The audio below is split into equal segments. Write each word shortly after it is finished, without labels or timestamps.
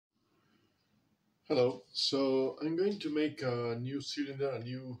Hello, so I'm going to make a new cylinder, a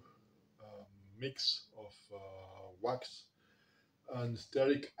new um, mix of wax and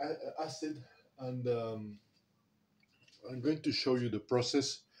stearic acid, and I'm going to show you the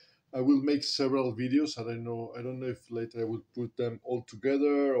process. I will make several videos. I don't know if later I will put them all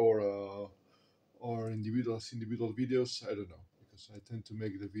together or individual videos. I don't know because I tend to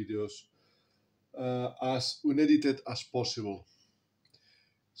make the videos as unedited as possible.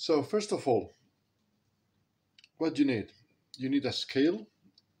 So first of all, what do you need? You need a scale.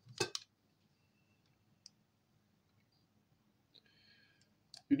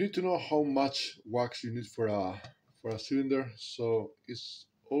 You need to know how much wax you need for a cylinder. So it's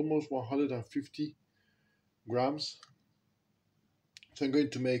almost 150 grams. So I'm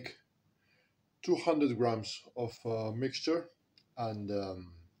going to make 200 grams of mixture, and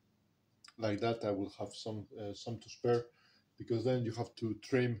like that I will have some to spare, because then you have to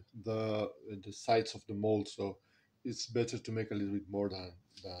trim the sides of the mold. So it's better to make a little bit more than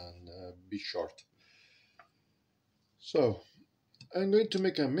be short. So I'm going to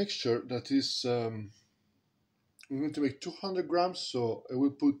make a mixture that is I'm going to make 200 grams, so I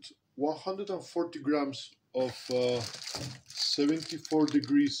will put 140 grams of 74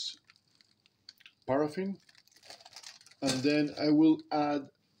 degrees paraffin, and then I will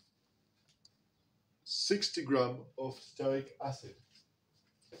add 60 grams of stearic acid.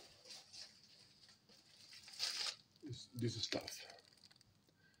 This stuff.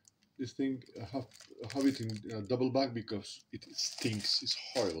 This thing, I have it in a double bag because it stinks. It's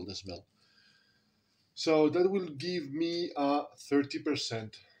horrible, the smell. So that will give me a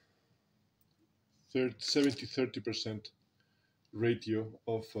 30%, 70-30% ratio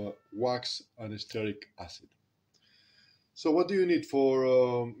of wax and stearic acid. So what do you need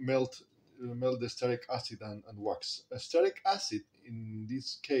for melt the stearic acid and wax? Stearic acid, in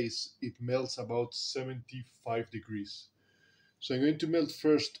this case, it melts about 75 degrees. So I'm going to melt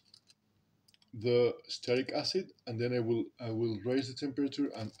first the stearic acid, and then I will raise the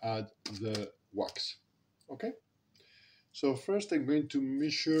temperature and add the wax. Okay. So first I'm going to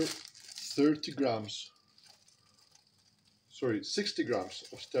measure 60 grams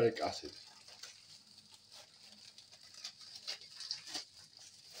of stearic acid.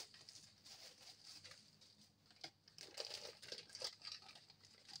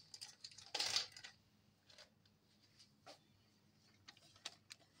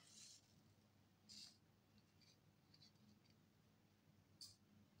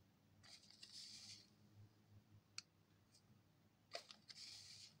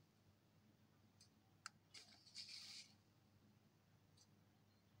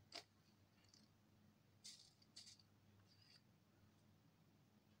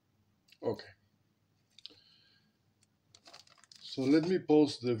 Okay. So let me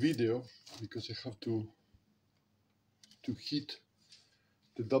pause the video because I have to heat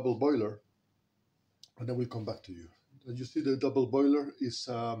the double boiler, and then we'll come back to you. As you see, the double boiler is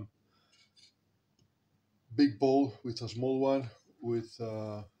big bowl with a small one with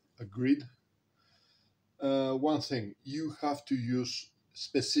a grid. One thing, you have to use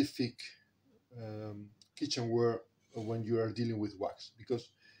specific kitchenware when you are dealing with wax,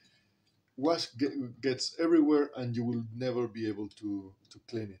 because wax gets everywhere and you will never be able to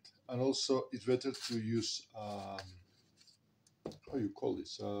clean it. And also it's better to use how you call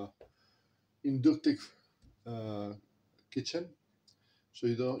this, inductive kitchen, so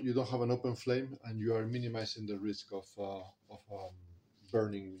you don't have an open flame and you are minimizing the risk of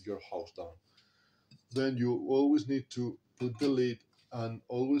burning your house down. Then you always need to put the lid and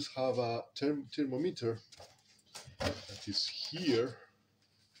always have a thermometer that is here,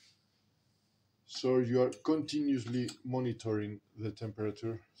 so you are continuously monitoring the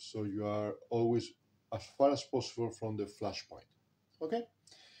temperature, so you are always as far as possible from the flash point. Okay,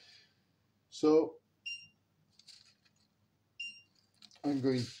 so I'm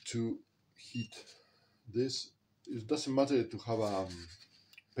going to heat this. It doesn't matter to have a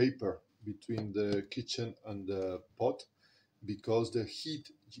paper between the kitchen and the pot, because the heat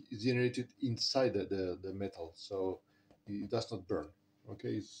is generated inside the metal, so it does not burn. Okay,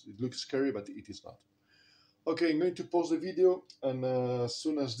 it looks scary, but it is not. Okay, I'm going to pause the video, and as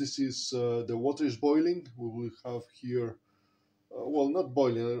soon as this is the water is boiling, we will have here, well, not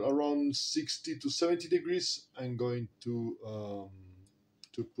boiling, around 60 to 70 degrees. I'm going to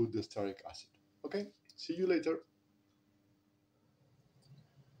put the stearic acid. Okay, see you later.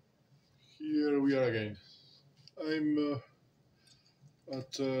 Here we are again. I'm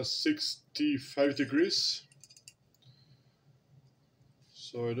at 65 degrees,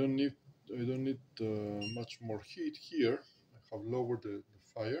 so I don't need much more heat here. I have lowered the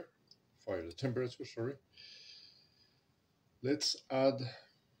fire. the temperature, sorry. Let's add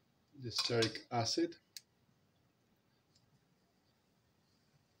the stearic acid.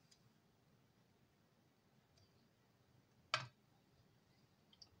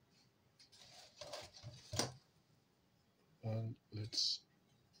 And let's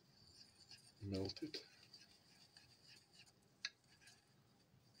melt it.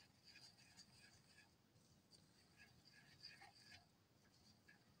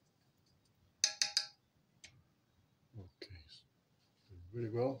 Okay, very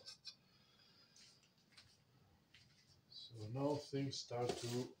well. So now things start to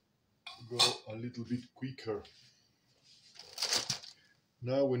go a little bit quicker.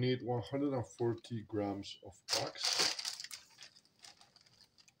 Now we need 140 grams of wax.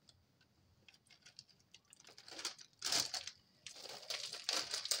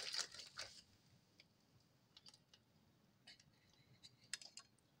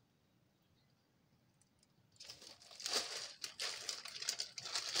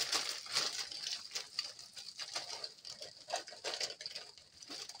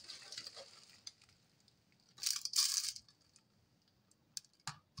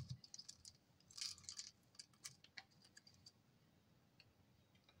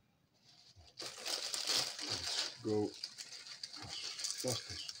 Go as fast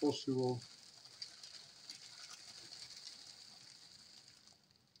as possible.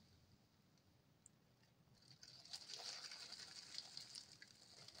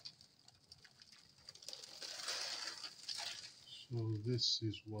 So this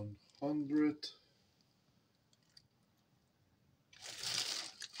is 100.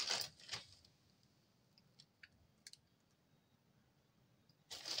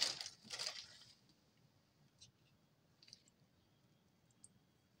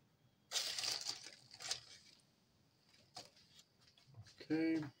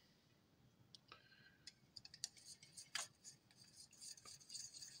 Okay.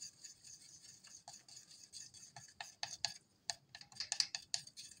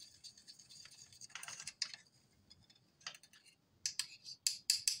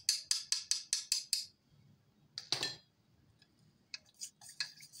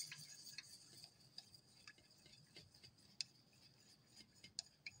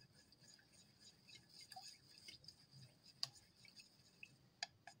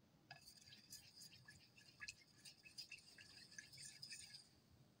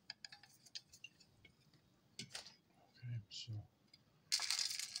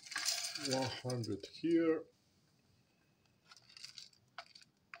 So 100 here.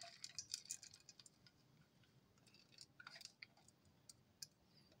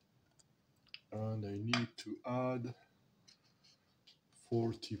 And I need to add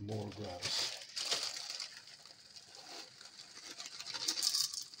 40 more grams.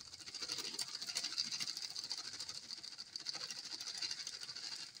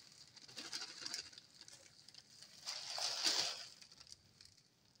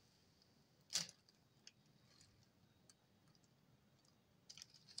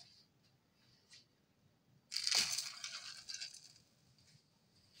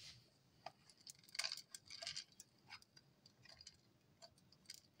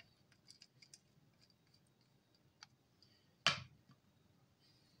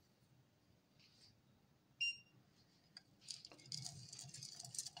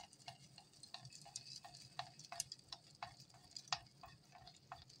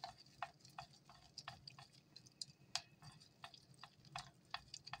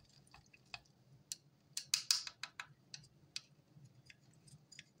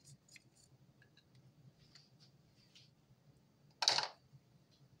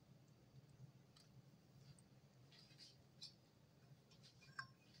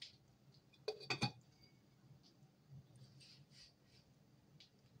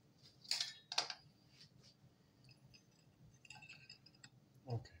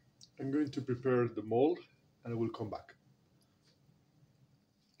 Okay, I'm going to prepare the mold and I will come back.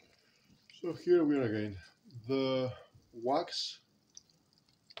 So here we are again. The wax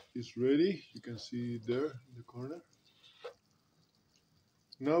is ready. You can see it there in the corner.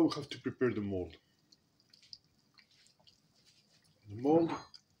 Now we have to prepare the mold. The mold,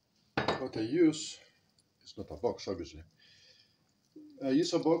 what I use, it's not a box obviously. I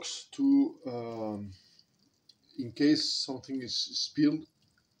use a box to, in case something is spilled,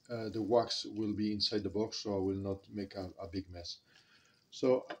 the wax will be inside the box, so I will not make a big mess.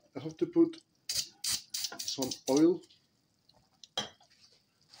 So I have to put some oil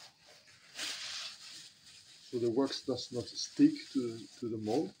so the wax does not stick to the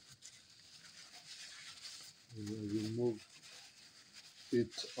mold. And I remove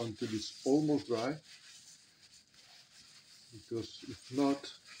it until it's almost dry, because if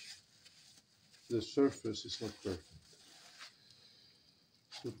not, the surface is not perfect.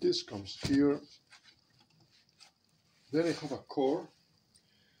 So this comes here. Then I have a core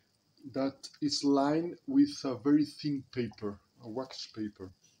that is lined with a very thin paper, a wax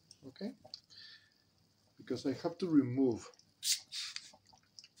paper, okay? Because I have to remove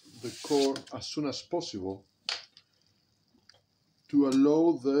the core as soon as possible to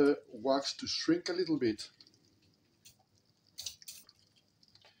allow the wax to shrink a little bit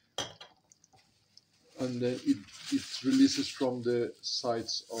and then it releases from the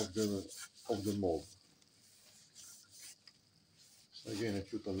sides of the mold. So again, I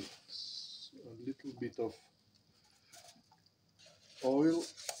put a little bit of oil,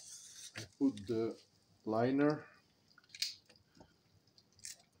 I put the liner,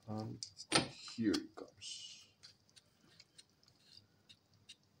 and here it comes.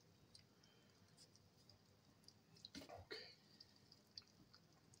 Okay.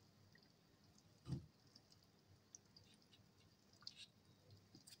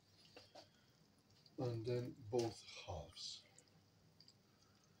 And then both halves.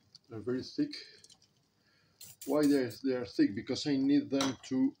 They're very thick. Why they are thick? Because I need them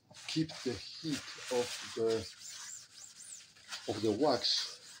to keep the heat of the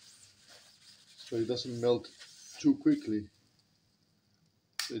wax, so it doesn't melt too quickly.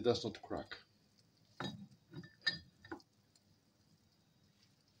 It does not crack.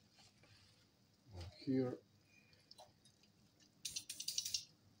 Here.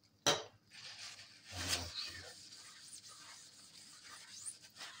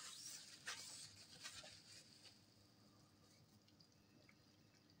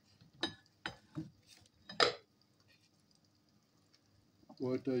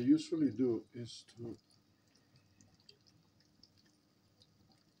 What I usually do is to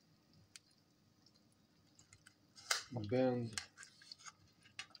bend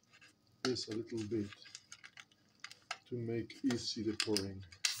this a little bit to make easy the pouring,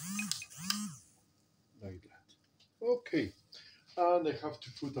 like that. Okay, and I have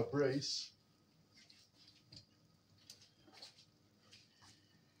to put a brace.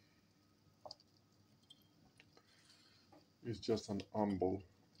 It's just an humble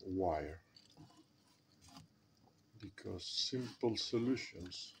wire, because simple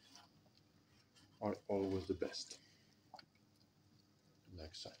solutions are always the best,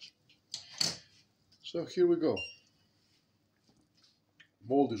 like such. So here we go.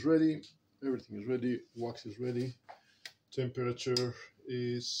 Mold is ready, everything is ready, wax is ready. Temperature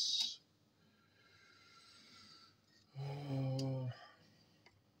is I'm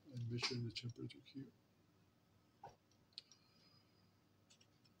measuring the temperature here.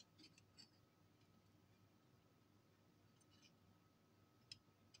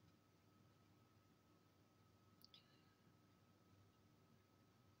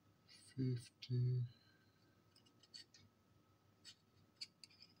 $50,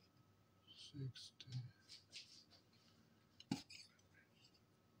 $60.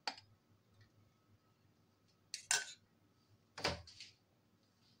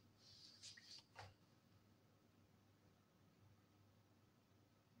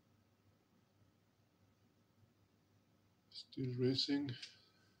 Still racing.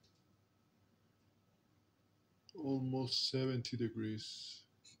 Almost 70 degrees.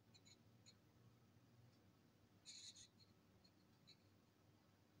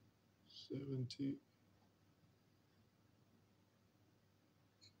 70.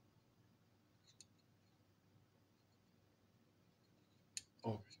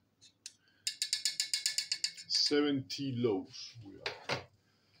 Okay. 70 lows we are.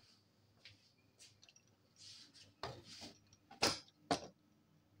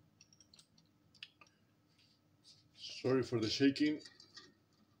 Sorry for the shaking.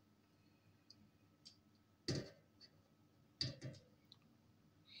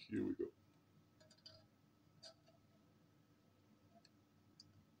 Here we go.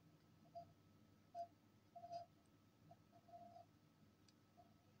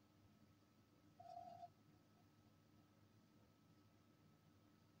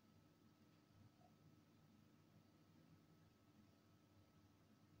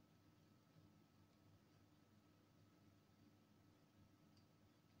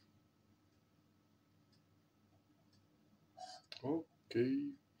 Okay.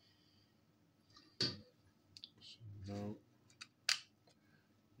 So now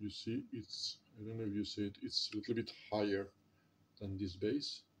you see it's, I don't know if you see it, it's a little bit higher than this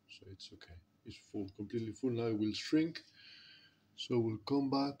base, so it's okay. It's full, completely full. Now it will shrink, so we'll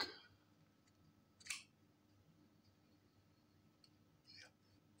come back.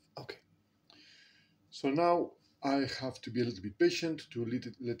 So now I have to be a little bit patient to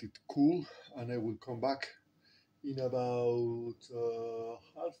let it cool, and I will come back in about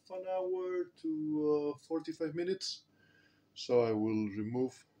half an hour to 45 minutes. So I will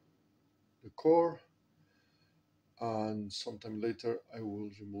remove the core, and sometime later I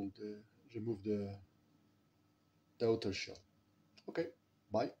will remove the outer shell. Okay,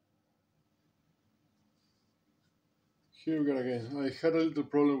 bye. Here we go again. I had a little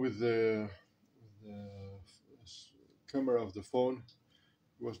problem with the camera of the phone.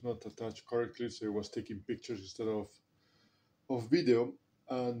 It was not attached correctly, so it was taking pictures instead of video,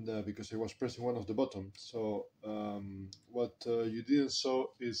 and because I was pressing one of the buttons. So what you didn't saw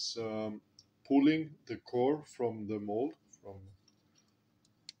is pulling the core from the mold, from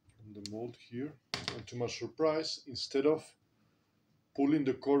the mold here. And to my surprise, instead of pulling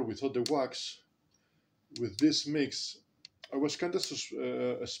the core without the wax, with this mix, I was kind of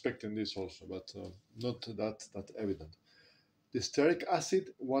expecting this also, but not that evident. The stearic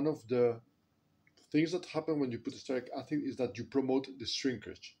acid, one of the things that happen when you put stearic acid is that you promote the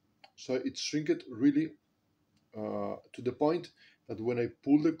shrinkage. So it shrinked really to the point that when I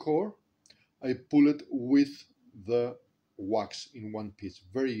pull the core, I pull it with the wax in one piece,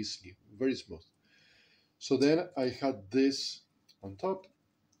 very easily, very smooth. So then I had this on top,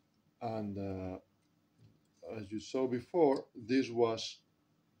 and as you saw before, this was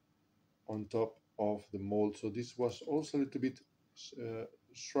on top of the mold. So this was also a little bit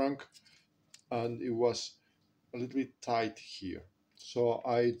shrunk, and it was a little bit tight here. So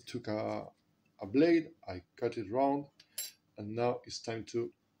I took a blade, I cut it round, and now it's time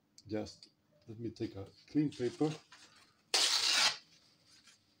to just, let me take a clean paper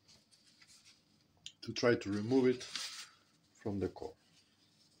to try to remove it from the core.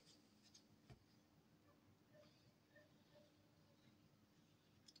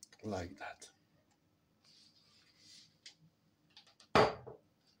 Like that.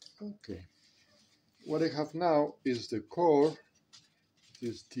 Okay. What I have now is the core. It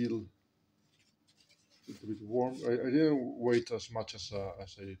is still a little bit warm. I didn't wait as much as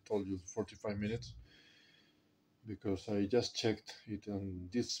I told you, 45 minutes, because I just checked it,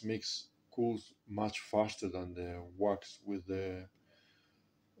 and this mix cools much faster than the wax with the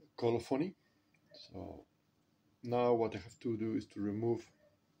colophony. So now what I have to do is to remove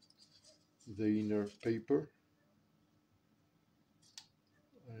the inner paper.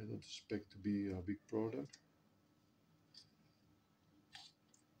 I don't expect to be a big problem.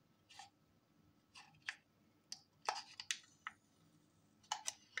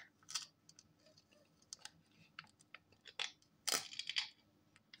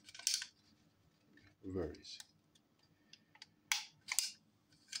 Very easy.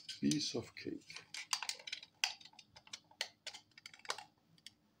 Piece of cake.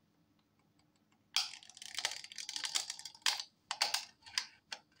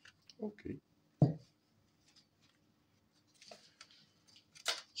 Okay.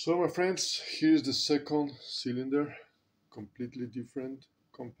 So my friends, here's the second cylinder, completely different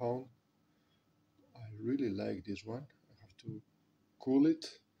compound. I really like this one. I have to cool it,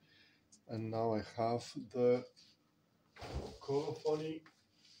 and now I have the colophony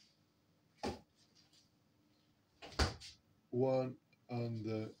one and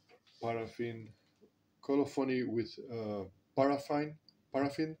the paraffin, colophony with paraffin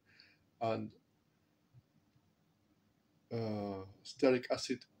and stearic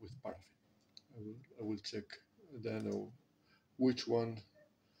acid with paraffin. I will check then which one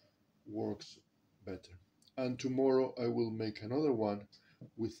works better. And tomorrow I will make another one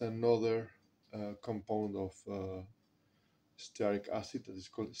with another compound of stearic acid that is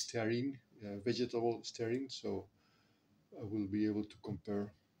called stearine, vegetable stearine. So I will be able to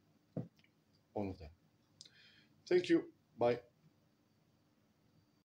compare all of them. Thank you. Bye.